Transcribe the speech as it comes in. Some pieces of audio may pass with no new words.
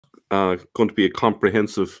going to be a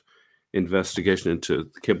comprehensive investigation into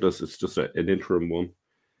the Qiblas. It's just an interim one,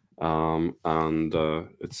 and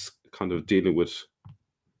it's kind of dealing with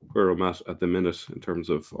where I'm at the minute in terms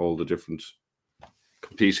of all the different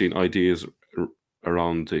competing ideas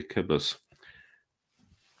around the Qiblas.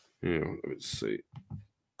 Let's see.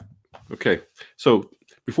 Okay, so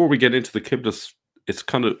before we get into the Qiblas, it's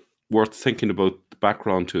kind of worth thinking about the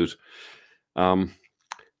background to it. I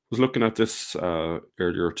was looking at this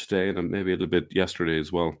earlier today and maybe a little bit yesterday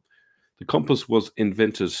as well. The compass was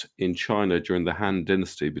invented in China during the Han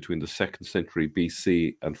Dynasty between the 2nd century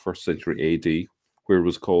BC and 1st century AD, where it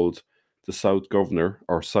was called the South Governor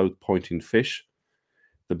or South Pointing Fish.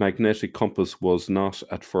 The magnetic compass was not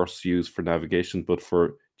at first used for navigation, but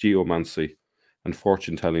for geomancy and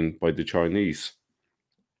fortune telling by the Chinese.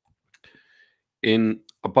 In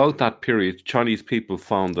about that period, Chinese people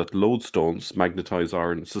found that lodestones, magnetized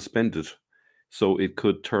iron, suspended so it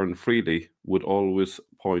could turn freely, would always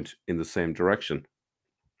point in the same direction.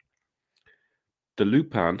 The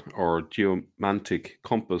lupan, or geomantic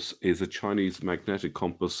compass, is a Chinese magnetic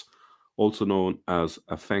compass, also known as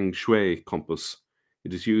a feng shui compass.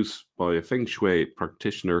 It is used by a feng shui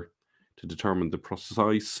practitioner to determine the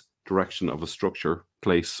precise direction of a structure,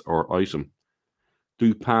 place, or item.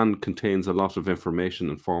 Lupan contains a lot of information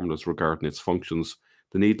and formulas regarding its functions.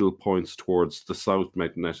 The needle points towards the south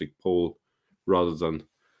magnetic pole rather than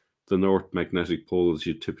the north magnetic pole as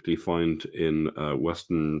you typically find in a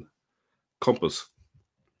Western compass.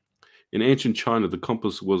 In ancient China, the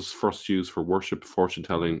compass was first used for worship, fortune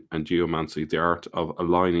telling, and geomancy, the art of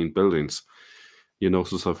aligning buildings. You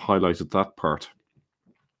notice I've highlighted that part.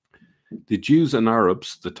 The Jews and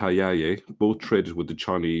Arabs, the Tayyaye, both traded with the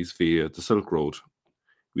Chinese via the Silk Road.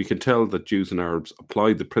 We can tell that Jews and Arabs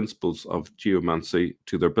applied the principles of geomancy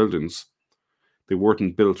to their buildings. They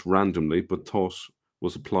weren't built randomly, but thought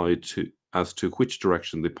was applied to as to which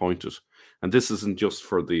direction they pointed. And this isn't just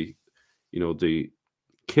for the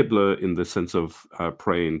Qibla in the sense of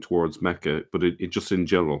praying towards Mecca, but it just in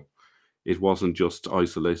general. It wasn't just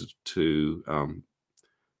isolated to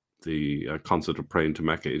the concept of praying to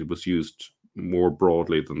Mecca. It was used more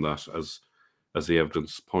broadly than that, as the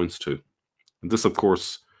evidence points to. And this, of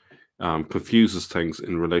course, confuses things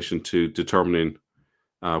in relation to determining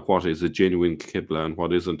what is a genuine Qibla and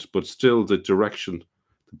what isn't. But still, the direction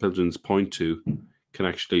the buildings point to can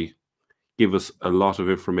actually give us a lot of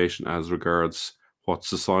information as regards what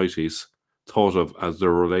societies thought of as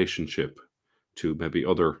their relationship to maybe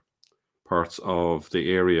other parts of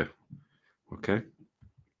the area. Okay.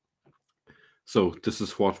 So this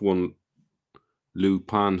is what one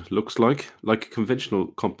lupan looks like. Like a conventional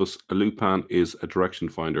compass, a lupan is a direction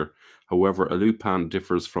finder. However, a lupan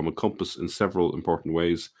differs from a compass in several important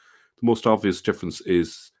ways. The most obvious difference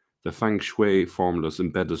is the feng shui formulas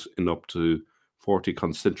embedded in up to 40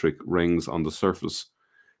 concentric rings on the surface.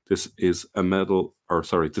 This is a metal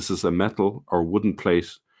or wooden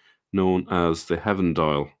plate known as the heaven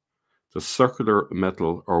dial. The circular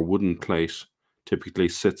metal or wooden plate typically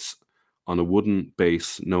sits on a wooden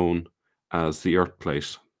base known as the earth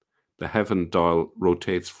plate. The heaven dial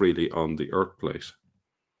rotates freely on the earth plate.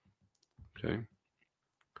 Okay.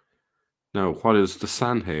 Now, what is the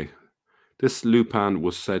sanhe? This lupan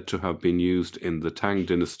was said to have been used in the Tang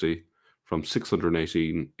dynasty from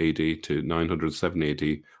 618 AD to 907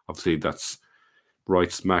 AD. Obviously, that's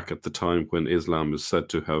right smack at the time when Islam is said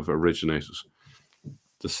to have originated.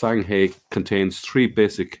 The sanhe contains 3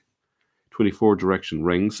 basic 24-direction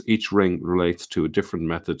rings. Each ring relates to a different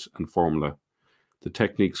method and formula. The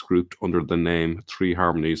techniques grouped under the name 3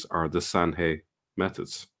 harmonies are the sanhe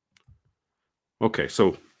methods. Okay,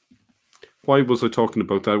 so why was I talking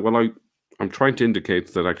about that? Well, I'm trying to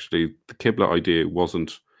indicate that actually the Qibla idea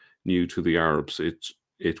wasn't new to the Arabs.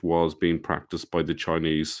 It was being practiced by the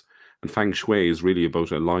Chinese. And feng shui is really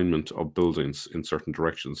about alignment of buildings in certain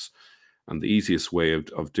directions. And the easiest way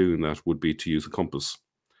of doing that would be to use a compass.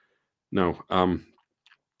 Now,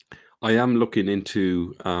 I am looking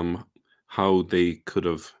into how they could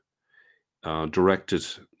have directed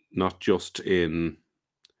not just in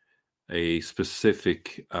a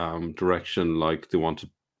specific direction, like they want to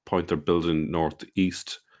point their building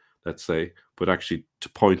northeast, let's say, but actually to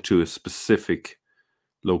point to a specific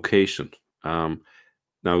location. Now,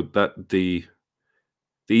 that the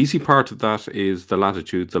easy part of that is the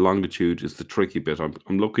latitude. The longitude is the tricky bit. I'm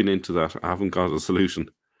looking into that. I haven't got a solution.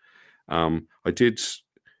 I did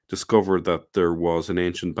discover that there was an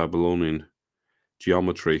ancient Babylonian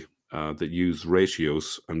geometry that used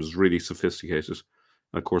ratios and was really sophisticated.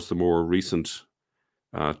 And of course, the more recent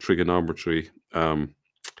trigonometry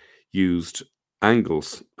used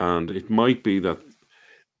angles, and it might be that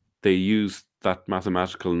they use that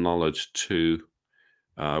mathematical knowledge to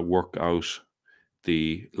work out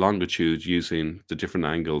the longitude using the different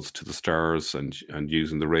angles to the stars and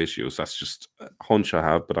using the ratios. That's just a hunch I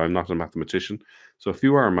have, but I'm not a mathematician. So if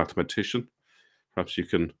you are a mathematician, perhaps you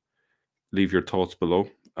can leave your thoughts below.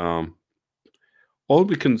 All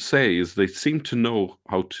we can say is they seem to know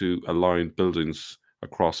how to align buildings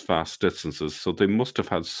across vast distances, so they must have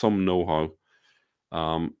had some know-how.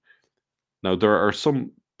 Now there are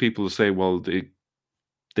some people who say, well, they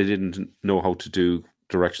didn't know how to do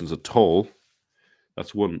directions at all.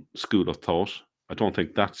 That's one school of thought. I don't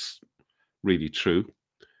think that's really true.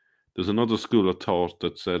 There's another school of thought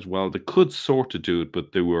that said, well, they could sort of do it,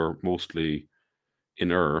 but they were mostly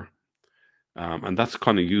in error. And that's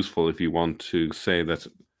kind of useful if you want to say that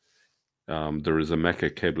there is a Mecca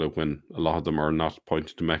Qibla when a lot of them are not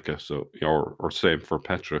pointing to Mecca, so or same for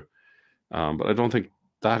Petra. But I don't think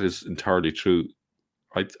that is entirely true.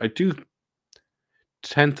 I do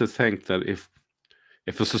tend to think that if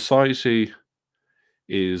a society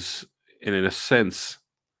is in a sense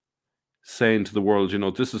saying to the world,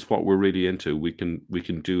 this is what we're really into, we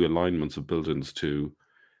can do alignments of buildings to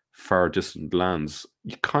far distant lands,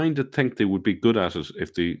 you kind of think they would be good at it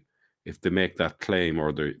if they make that claim,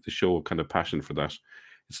 or they show a kind of passion for that.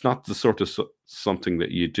 It's not the sort of something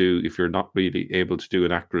that you do if you're not really able to do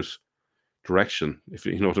an accurate direction, if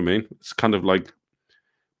you know what I mean. It's kind of like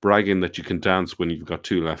bragging that you can dance when you've got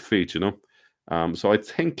two left feet, So I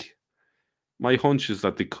think my hunch is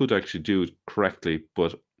that they could actually do it correctly,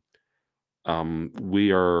 but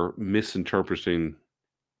we are misinterpreting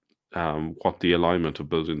what the alignment of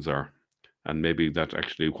buildings are. And maybe that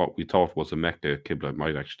actually what we thought was a Mecca Qibla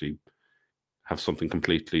might actually have something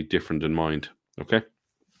completely different in mind. Okay?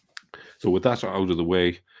 So with that out of the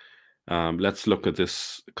way, let's look at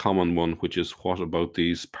this common one, which is what about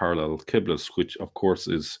these parallel Qiblas, which of course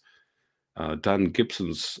is Dan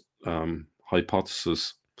Gibson's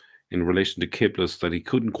hypothesis in relation to Qiblas that he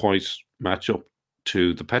couldn't quite match up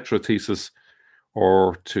to the Petra thesis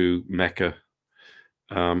or to Mecca.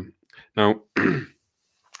 Now,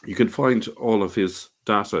 you can find all of his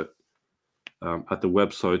data at the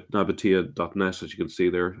website nabatea.net, as you can see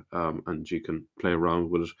there, and you can play around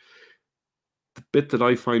with it. The bit that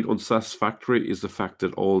I find unsatisfactory is the fact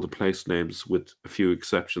that all the place names, with a few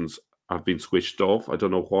exceptions, have been switched off. I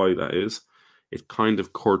don't know why that is. It kind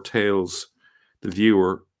of curtails the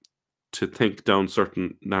viewer to think down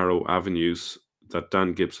certain narrow avenues that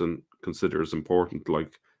Dan Gibson considers important,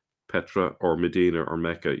 like Petra or Medina or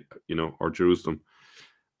Mecca, or Jerusalem.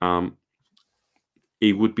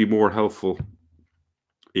 It would be more helpful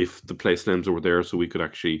if the place names were there so we could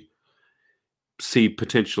actually see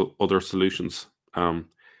potential other solutions.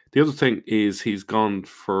 The other thing is he's gone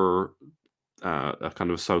for a kind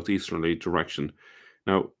of southeasterly direction.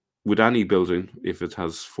 Now, with any building, if it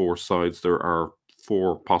has four sides, there are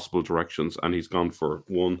four possible directions, and he's gone for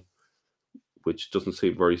one, which doesn't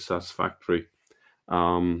seem very satisfactory.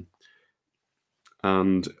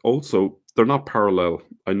 And also, they're not parallel.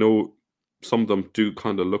 I know some of them do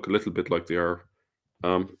kind of look a little bit like they are.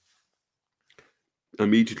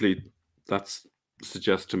 Immediately, that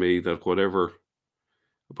suggests to me that whatever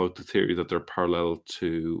about the theory that they're parallel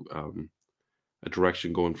to a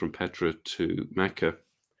direction going from Petra to Mecca,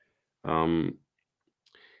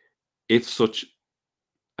 if such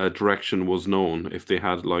a direction was known, if they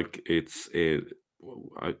had I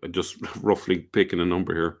just roughly picking a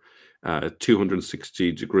number here,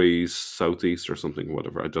 260 degrees southeast or something,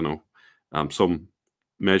 whatever, I don't know, some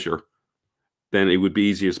measure, then it would be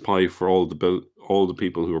easy as pie for all the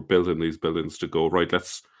people who are building these buildings to go, right,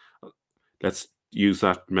 let's use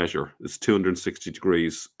that measure. It's 260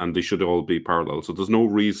 degrees and they should all be parallel. So there's no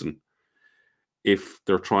reason, if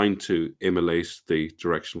they're trying to emulate the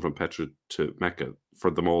direction from Petra to Mecca, for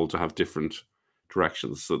them all to have different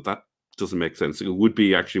directions. So that doesn't make sense. It would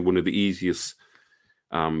be actually one of the easiest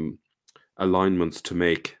alignments to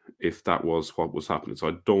make if that was what was happening. So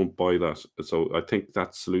I don't buy that. So I think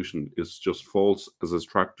that solution is just false, as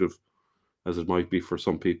attractive as it might be for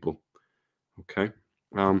some people. Okay.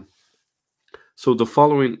 So the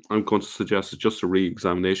following I'm going to suggest is just a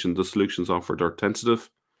re-examination. The solutions offered are tentative.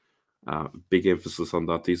 Big emphasis on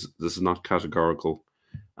that. This is not categorical.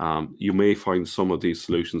 You may find some of these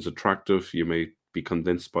solutions attractive. You may be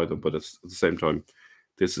convinced by them, but at the same time,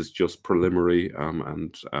 this is just preliminary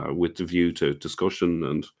and with the view to discussion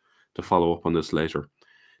and to follow up on this later.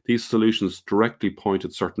 These solutions directly point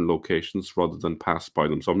at certain locations rather than pass by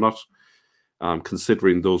them. So I'm not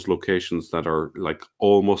considering those locations that are like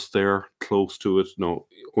almost there, close to it. No,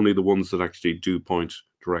 only the ones that actually do point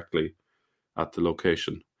directly at the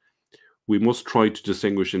location. we must try to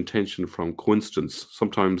distinguish intention from coincidence.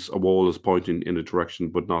 Sometimes a wall is pointing in a direction,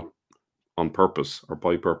 but not on purpose or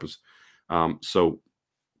by purpose. So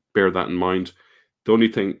bear that in mind. The only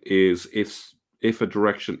thing is, if a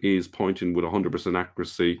direction is pointing with 100%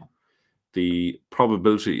 accuracy, the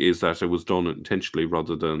probability is that it was done intentionally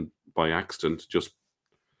rather than by accident, just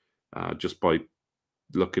by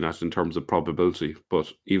looking at it in terms of probability. But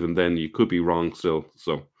even then, you could be wrong still.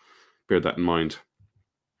 So bear that in mind.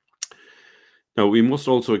 Now, we must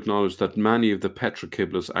also acknowledge that many of the Petra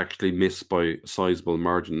Qiblas actually miss by a sizable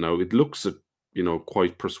margin. Now, it looks at,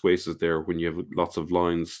 quite persuasive there when you have lots of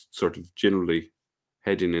lines sort of generally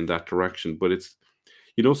heading in that direction. But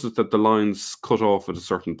you notice that the lines cut off at a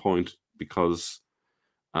certain point because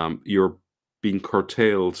you're being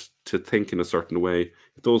curtailed to think in a certain way.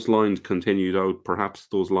 If those lines continued out, perhaps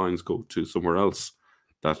those lines go to somewhere else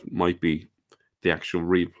that might be the actual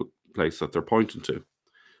real place that they're pointing to.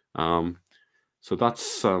 So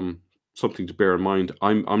that's something to bear in mind.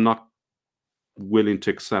 I'm not willing to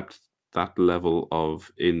accept that level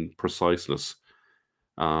of impreciseness.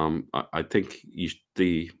 I think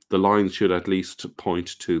the lines should at least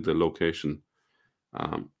point to the location.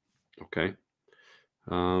 Okay.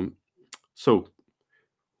 So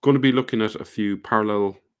going to be looking at a few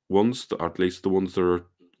parallel ones, or at least the ones that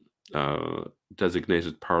are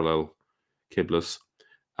designated parallel Qiblas,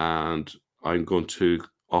 and I'm going to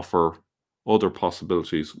offer other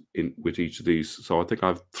possibilities with each of these. So I think I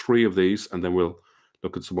have 3 of these, and then we'll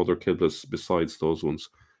look at some other Qiblas besides those ones.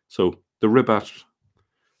 So the Ribat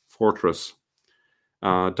fortress,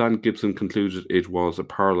 Dan Gibson concluded it was a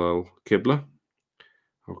parallel Qibla.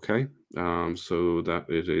 Okay, so that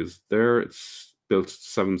it is there. It's built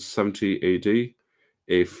 770 AD,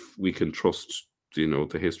 if we can trust,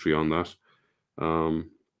 the history on that.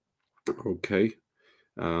 Okay,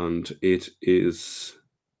 and it is.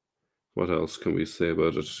 What else can we say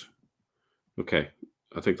about it? Okay,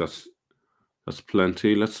 I think that's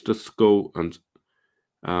plenty. Let's just go and.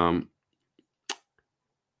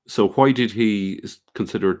 So why did he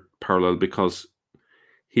consider it parallel? Because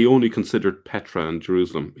he only considered Petra and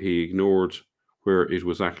Jerusalem. He ignored where it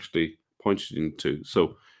was actually pointing to.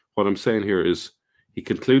 So what I'm saying here is he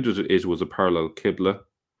concluded it was a parallel Qibla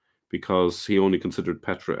because he only considered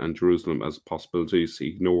Petra and Jerusalem as possibilities. He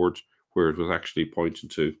ignored where it was actually pointing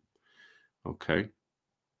to. Okay.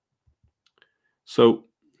 So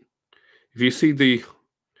if you see the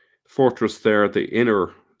fortress there, the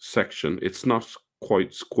inner section, it's not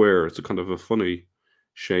quite square. It's a kind of a funny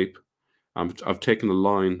shape. I've taken a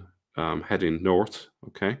line heading north,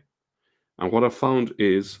 okay? And what I found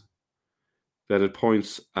is that it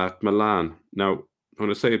points at Milan. Now, when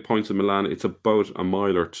I say it points at Milan, it's about a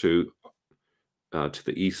mile or two to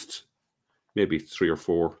the east, maybe 3 or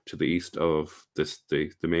 4 to the east of the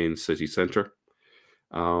main city center.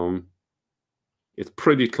 It's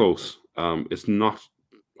pretty close. It's not,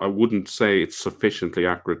 I wouldn't say it's sufficiently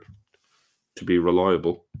accurate to be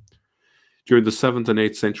reliable. During the 7th and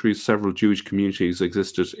 8th centuries, several Jewish communities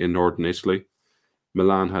existed in northern Italy.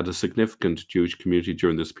 Milan had a significant Jewish community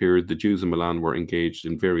during this period. The Jews in Milan were engaged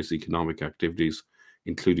in various economic activities,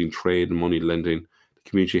 including trade and money lending. The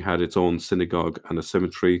community had its own synagogue and a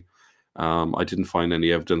cemetery. I didn't find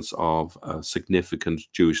any evidence of a significant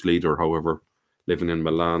Jewish leader, however, living in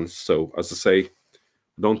Milan. So, as I say,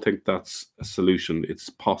 I don't think that's a solution. It's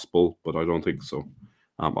possible, but I don't think so.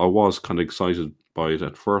 I was kind of excited by it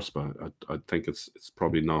at first, but I think it's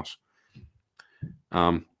probably not.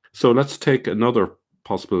 So let's take another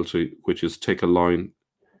possibility, which is take a line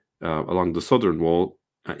along the southern wall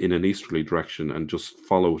in an easterly direction and just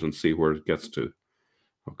follow it and see where it gets to.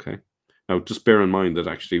 Okay. Now, just bear in mind that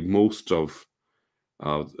actually most of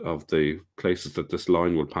the places that this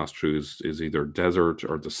line will pass through is either desert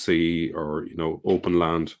or the sea or open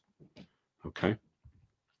land. Okay.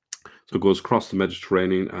 So it goes across the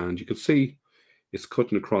Mediterranean, and you can see it's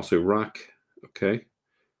cutting across Iraq. Okay.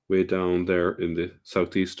 Way down there in the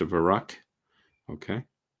southeast of Iraq. Okay.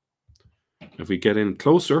 If we get in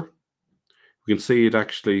closer, we can see it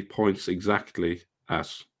actually points exactly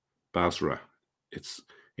at Basra.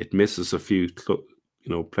 It misses a few,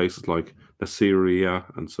 places like Syria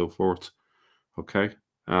and so forth. Okay.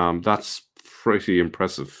 That's pretty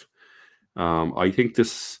impressive. I think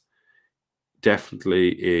this definitely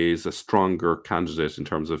is a stronger candidate in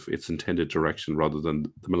terms of its intended direction rather than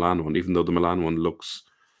the Milan one, even though the Milan one looks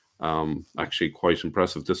actually quite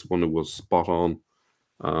impressive. This one was spot on,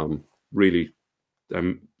 really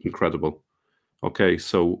incredible. Okay,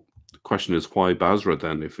 so the question is why Basra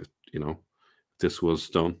then, if this was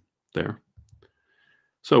done there?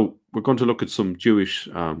 So we're going to look at some Jewish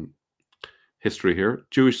history here.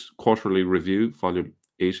 Jewish Quarterly Review, Volume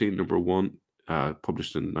 18, Number 1,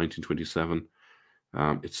 published in 1927.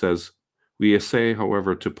 It says, "We essay,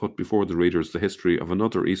 however, to put before the readers the history of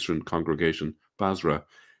another Eastern congregation, Basra,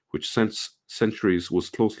 which since centuries was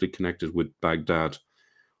closely connected with Baghdad.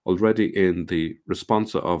 Already in the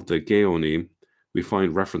responsa of the Gaonim, we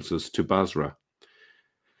find references to Basra."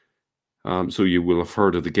 So you will have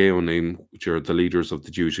heard of the Gaonim, which are the leaders of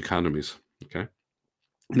the Jewish academies. Okay.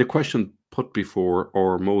 In a question put before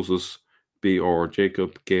or Moses, B or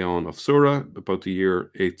Jacob, Gaon of Surah, about the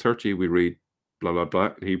year 830, we read blah blah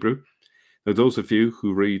blah in Hebrew. Now, those of you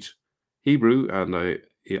who read Hebrew, and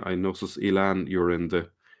I notice Elan, you're in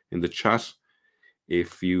the chat.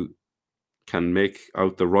 If you can make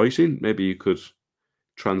out the writing, maybe you could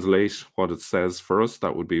translate what it says for us.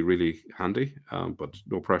 That would be really handy. But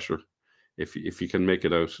no pressure. If you can make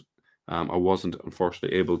it out, I wasn't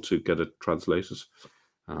unfortunately able to get it translated.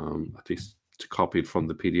 At least to copy it from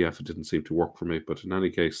the PDF, it didn't seem to work for me. But in any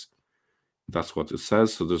case, that's what it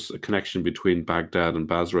says. So there's a connection between Baghdad and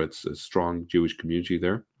Basra. It's a strong Jewish community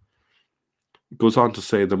there. It goes on to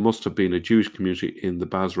say there must have been a Jewish community in the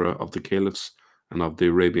Basra of the Caliphs and of the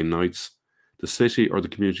Arabian Nights. The city or the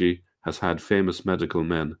community has had famous medical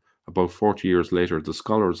men. About 40 years later, the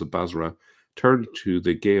scholars of Basra turned to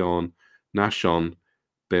the Gaon Nashon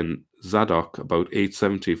ben Zadok about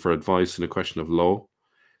 870 for advice in a question of law.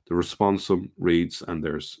 The responsum reads, and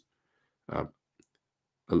there's a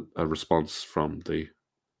response from the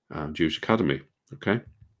Jewish Academy. Okay.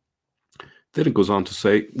 Then it goes on to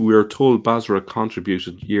say, we are told Basra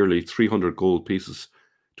contributed yearly 300 gold pieces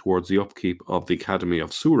towards the upkeep of the Academy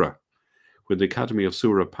of Surah. When the Academy of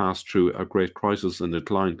Surah passed through a great crisis and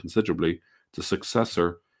declined considerably, the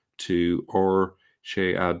successor to Or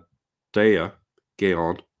Sheadaya,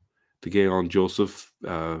 Gaon, the Gaon Joseph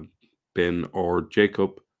bin or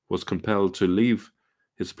Jacob, was compelled to leave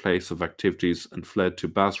his place of activities and fled to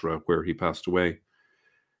Basra, where he passed away.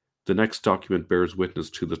 The next document bears witness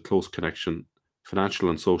to the close connection, financial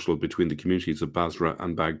and social, between the communities of Basra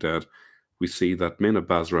and Baghdad. We see that men of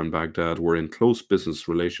Basra and Baghdad were in close business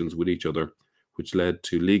relations with each other, which led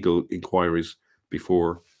to legal inquiries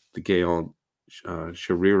before the Gaon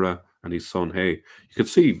Sharira and his son Hay. You can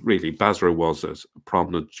see, really, Basra was a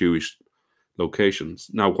prominent Jewish location.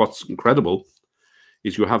 Now, what's incredible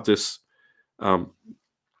is you have this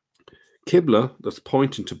Qibla that's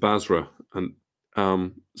pointing to Basra. And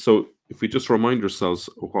so if we just remind ourselves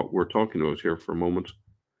of what we're talking about here for a moment,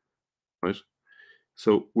 right?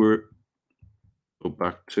 So we're go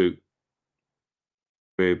back to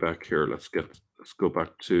way back here. Let's go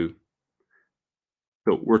back to,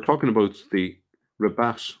 so we're talking about the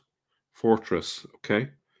Rabat fortress, okay?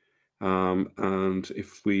 And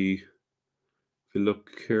if we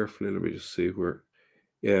look carefully, let me just see where,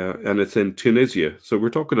 yeah, and it's in Tunisia. So we're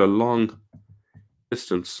talking a long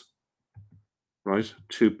distance, right,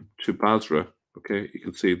 to Basra. Okay, you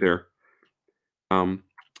can see there.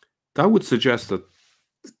 That would suggest that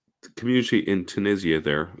the community in Tunisia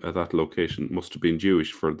there at that location must have been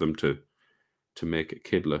Jewish for them to make a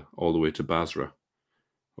Qibla all the way to Basra.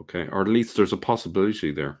 Okay, or at least there's a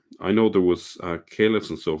possibility there. I know there was caliphs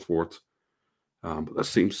and so forth, but there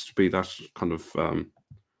seems to be that kind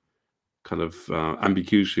of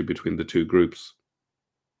ambiguity between the two groups.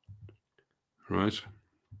 Right.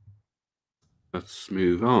 Let's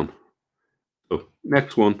move on. So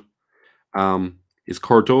next one is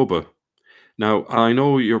Cordoba. Now, I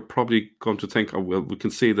know you're probably going to think, oh, well, we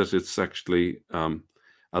can see that it's actually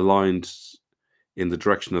aligned in the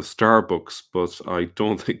direction of Starbucks, but I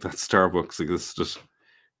don't think that Starbucks existed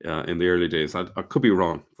in the early days. I could be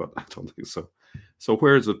wrong, but I don't think so. So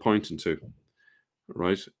where is it pointing to?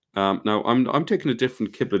 Right. Now, I'm taking a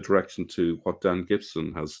different Qibla direction to what Dan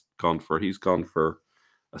Gibson has gone for. He's gone for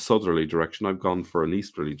a southerly direction. I've gone for an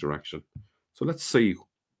easterly direction. So let's see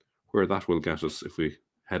where that will get us if we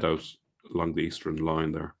head out along the eastern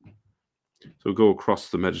line there. So go across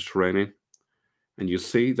the Mediterranean, and you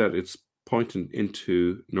see that it's pointing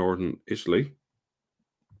into northern Italy.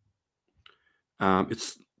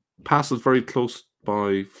 It passes very close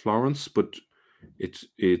by Florence, but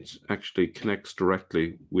it actually connects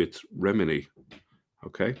directly with Rimini.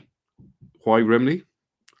 Okay, why Rimini?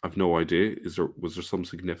 I've no idea. Was there some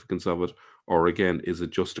significance of it, or again, is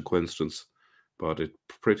it just a coincidence? But it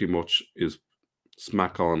pretty much is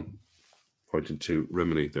smack on pointing to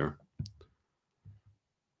Rimini there.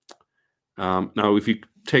 Now, if you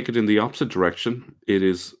take it in the opposite direction, it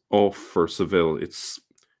is off for Seville. It's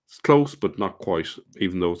close, but not quite,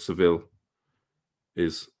 even though Seville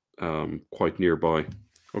is quite nearby.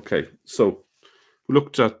 Okay, so we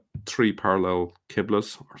looked at 3 parallel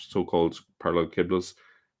Qiblas, or so-called parallel Qiblas.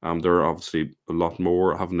 There are obviously a lot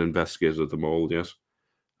more. I haven't investigated them all yet,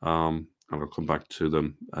 and I'll come back to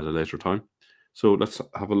them at a later time. So let's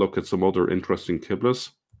have a look at some other interesting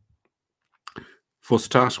Qiblas.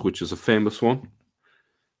 Fustat, which is a famous one.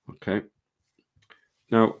 Okay.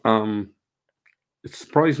 Now, it's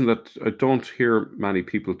surprising that I don't hear many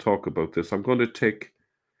people talk about this. I'm going to take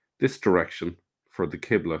this direction for the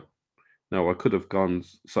Qibla. Now, I could have gone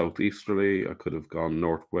southeasterly, I could have gone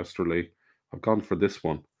northwesterly. I've gone for this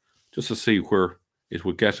one, just to see where it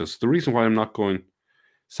would get us. The reason why I'm not going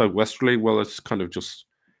southwesterly, well, it's kind of just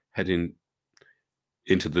heading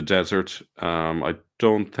into the desert. I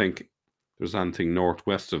don't think there's anything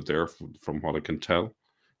northwest of there from what I can tell.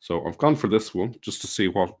 So I've gone for this one just to see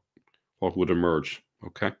what would emerge.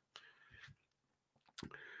 Okay.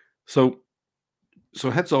 So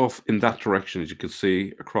heads off in that direction, as you can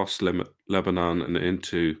see, across Lebanon and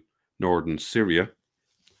into northern Syria.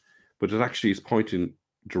 But it actually is pointing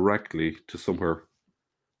directly to somewhere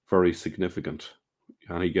very significant.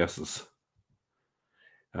 Any guesses?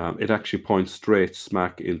 It actually points straight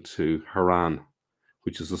smack into Haran,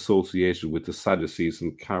 which is associated with the Sadducees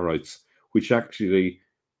and Karaites, which actually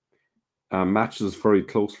matches very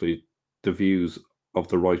closely the views of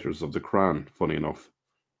the writers of the Quran, funny enough.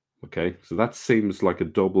 Okay, so that seems like a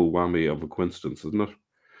double whammy of a coincidence, isn't it?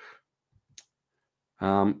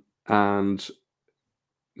 And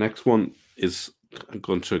next one is, I'm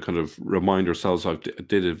going to kind of remind ourselves, I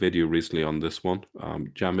did a video recently on this one,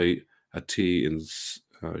 Jami Ati in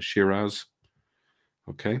Shiraz.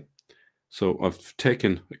 Okay, so I've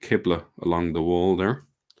taken a Qibla along the wall there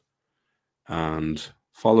and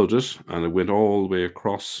followed it, and it went all the way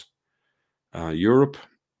across Europe,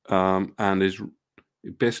 and it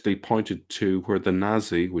basically pointed to where the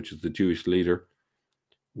Nazi, which is the Jewish leader,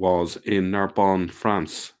 was in Narbonne,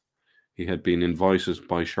 France. He had been invited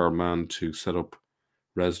by Charlemagne to set up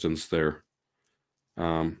residence there.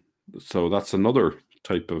 So that's another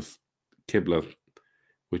type of Qibla,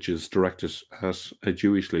 which is directed at a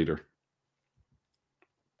Jewish leader.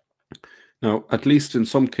 Now, at least in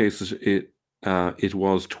some cases, it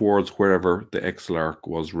was towards wherever the exilarch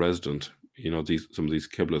was resident. You know, some of these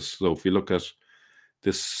Qiblas. So if you look at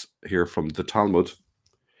this here from the Talmud,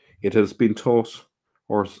 it has been taught,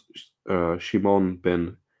 or Shimon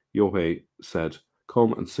ben Yohei said,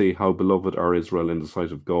 "Come and see how beloved are Israel in the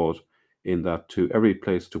sight of God, in that to every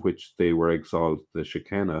place to which they were exiled, the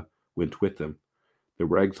Shekinah went with them. They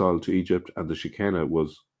were exiled to Egypt, and the Shekinah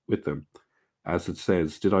was with them. As it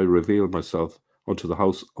says, Did I reveal myself unto the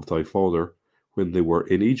house of thy father when they were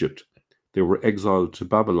in Egypt? They were exiled to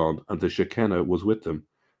Babylon, and the Shekinah was with them.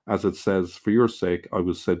 As it says, For your sake I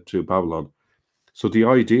was sent to Babylon." So the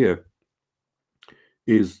idea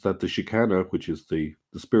is that the Shekinah, which is the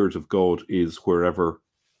Spirit of God, is wherever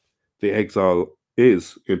the exile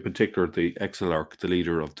is, in particular the exilarch, the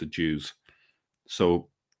leader of the Jews. So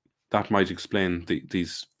that might explain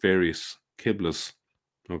these various Qiblas.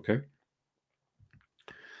 Okay.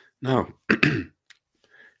 Now,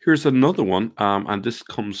 here's another one, and this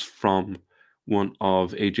comes from one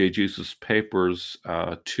of A.J. Juice's papers.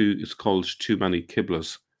 It's called Too Many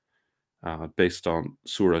Qiblas, based on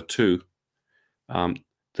Surah 2.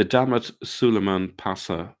 The Damat Suleiman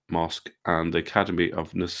Pasha Mosque and the Academy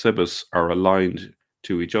of Nisibis are aligned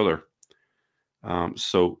to each other.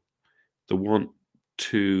 So the one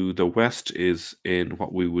to the west is in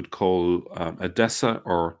what we would call Edessa,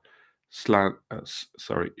 or Shan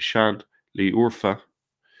Li Urfa,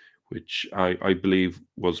 which I believe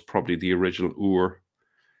was probably the original Ur,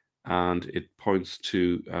 and it points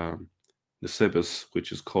to Nisibis,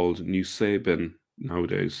 which is called Nusaybin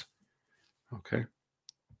nowadays. Okay.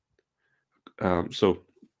 So,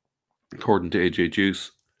 according to A.J.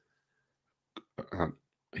 Juice,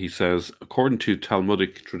 he says, according to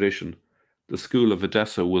Talmudic tradition, the school of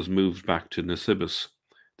Edessa was moved back to Nisibis.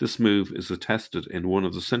 This move is attested in one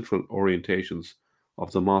of the central orientations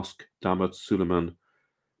of the mosque Damat Suleiman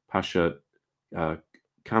Pasha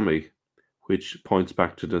Kami, which points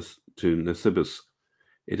back to Nisibis.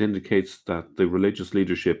 It indicates that the religious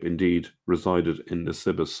leadership indeed resided in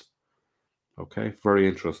Nisibis. Okay, very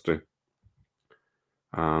interesting.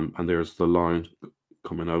 And there's the line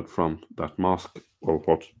coming out from that mosque, or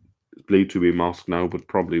what is believed to be a mosque now, but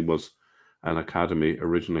probably was an academy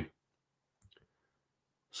originally.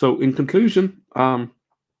 So in conclusion, I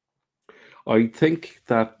think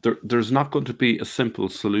that there's not going to be a simple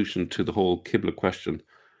solution to the whole Qibla question.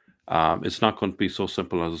 It's not going to be so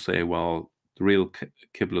simple as to say, well, the real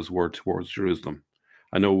Qiblas were towards Jerusalem.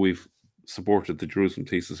 I know we've supported the Jerusalem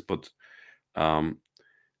thesis, but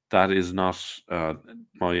that is not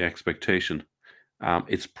my expectation.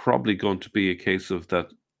 It's probably going to be a case of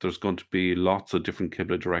that there's going to be lots of different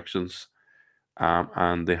Qibla directions,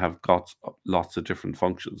 and they have got lots of different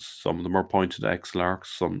functions. Some of them are pointed to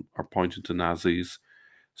exilarchs, some are pointed to Nazis,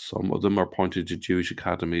 some of them are pointed to Jewish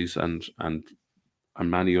academies, and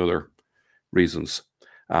many other reasons.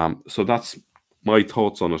 So that's my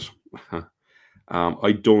thoughts on it.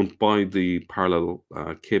 I don't buy the parallel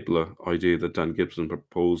Qibla idea that Dan Gibson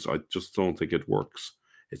proposed. I just don't think it works.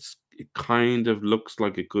 It kind of looks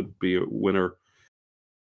like it could be a winner,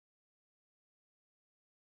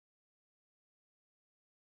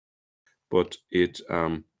 but it's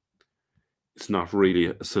not really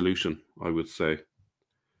a solution, I would say.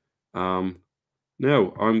 Um,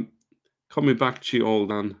 Now I'm coming back to you all,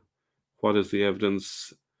 Dan. What is the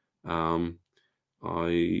evidence? Um,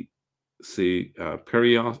 I see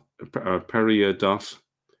Periodot,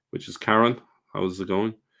 which is Karen. How's it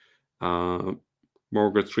going?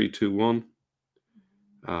 Margaret 321.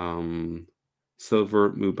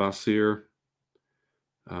 Silver Mubasir.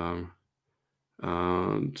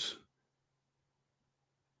 And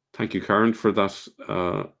thank you, Karen, for that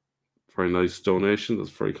very nice donation. That's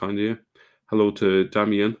very kind of you. Hello to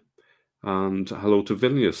Damien, and hello to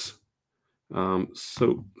Vilnius.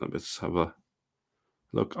 So let's have a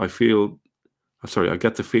look. I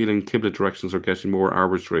get the feeling Qibla directions are getting more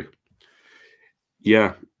arbitrary.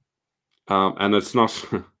 Yeah, and it's not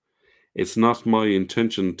it's not my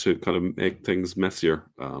intention to kind of make things messier.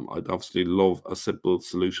 I'd obviously love a simple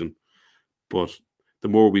solution, but the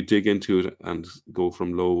more we dig into it and go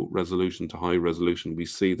from low resolution to high resolution, we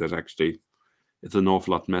see that actually it's an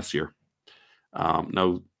awful lot messier.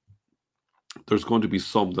 Now, there's going to be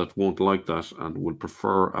some that won't like that and would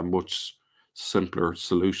prefer a much simpler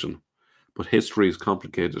solution. But history is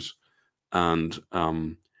complicated, and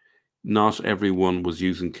not everyone was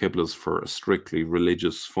using Qiblas for a strictly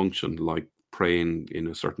religious function like praying in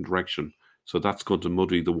a certain direction. So that's going to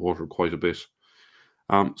muddy the water quite a bit.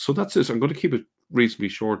 So that's it. I'm going to keep it reasonably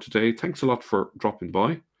short today. Thanks a lot for dropping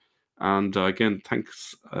by. And again,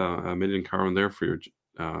 thanks a million, Karen, there for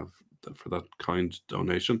for that kind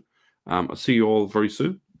donation. I'll see you all very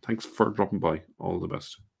soon. Thanks for dropping by. All the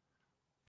best.